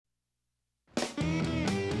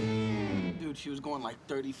Dude, she was going like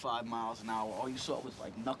 35 miles an hour. All you saw was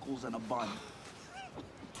like knuckles and a bun.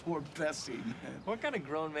 Poor Bessie, man. What kind of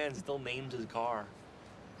grown man still names his car?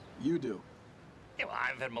 You do. Yeah, well,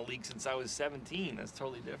 I've had Malik since I was 17. That's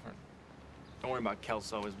totally different. Don't worry about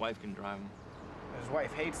Kelso. His wife can drive him. His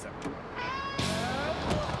wife hates him.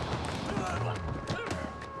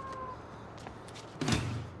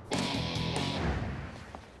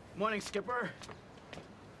 Morning, Skipper.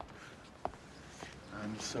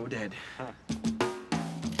 I'm so dead. Huh.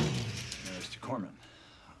 Mr. Corman,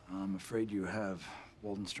 I'm afraid you have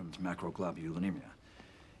Waldenstrom's macroglobulinemia.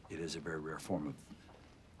 It is a very rare form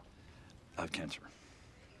of cancer.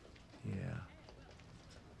 Yeah.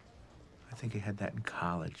 I think he had that in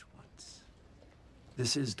college once.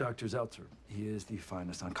 This is Dr. Zeltzer. He is the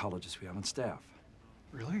finest oncologist we have on staff.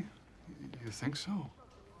 Really? You think so?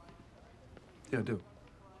 Yeah, I do.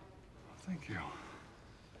 Thank you.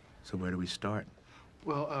 So where do we start?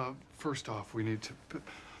 Well, first off, we need to...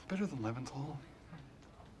 Better than Leventhal?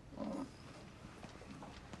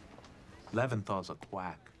 Leventhal's a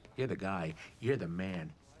quack. You're the guy. You're the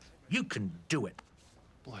man. You can do it.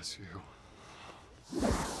 Bless you.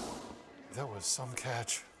 That was some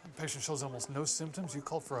catch. The patient shows almost no symptoms. You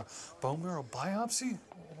called for a bone marrow biopsy?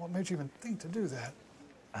 What made you even think to do that?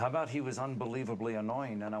 How about he was unbelievably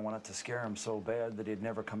annoying and I wanted to scare him so bad that he'd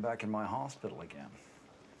never come back in my hospital again?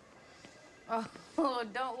 Oh,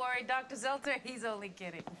 don't worry, Dr. Zelter. He's only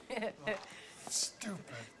kidding. Stupid.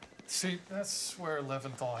 See, that's where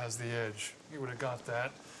Leventhal has the edge. You would have got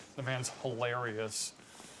that. The man's hilarious.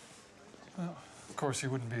 Well, of course, he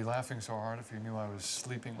wouldn't be laughing so hard if he knew I was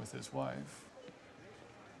sleeping with his wife.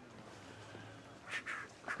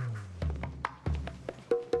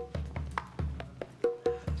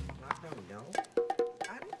 No.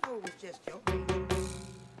 I didn't know it was just your baby.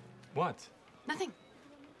 What? Nothing.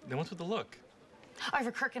 Then what's with the look? I have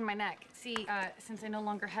a crook in my neck. See, since I no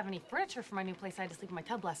longer have any furniture for my new place, I had to sleep in my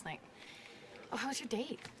tub last night. Oh, how was your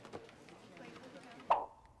date?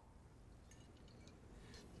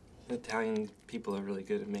 Italian people are really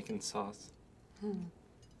good at making sauce.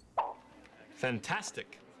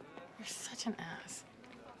 Fantastic. You're such an ass.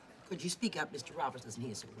 Could you speak up? Mr. Roberts doesn't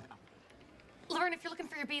hear so well. Laverne, if you're looking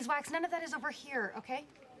for your beeswax, none of that is over here, okay?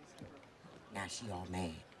 Now she all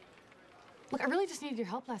mad. Look, I really just needed your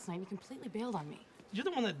help last night. You completely bailed on me. You're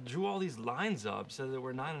the one that drew all these lines up so that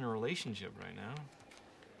we're not in a relationship right now.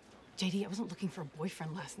 JD, I wasn't looking for a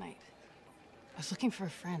boyfriend last night. I was looking for a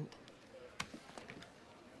friend.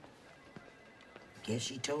 Guess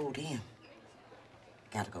she told him.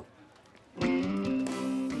 Gotta go. Ow.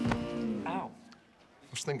 I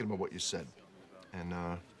was thinking about what you said. And,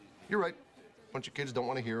 you're right. A bunch of kids don't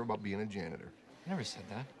want to hear about being a janitor. I never said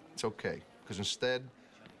that. It's okay, because instead,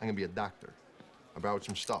 I'm gonna be a doctor. I borrowed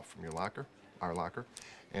some stuff from your locker, our locker.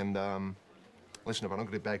 And, listen, if I don't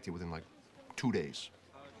get it back to you within, like, 2 days,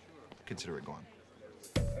 consider it gone.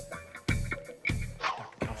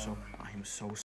 Dr. Kelso, I am so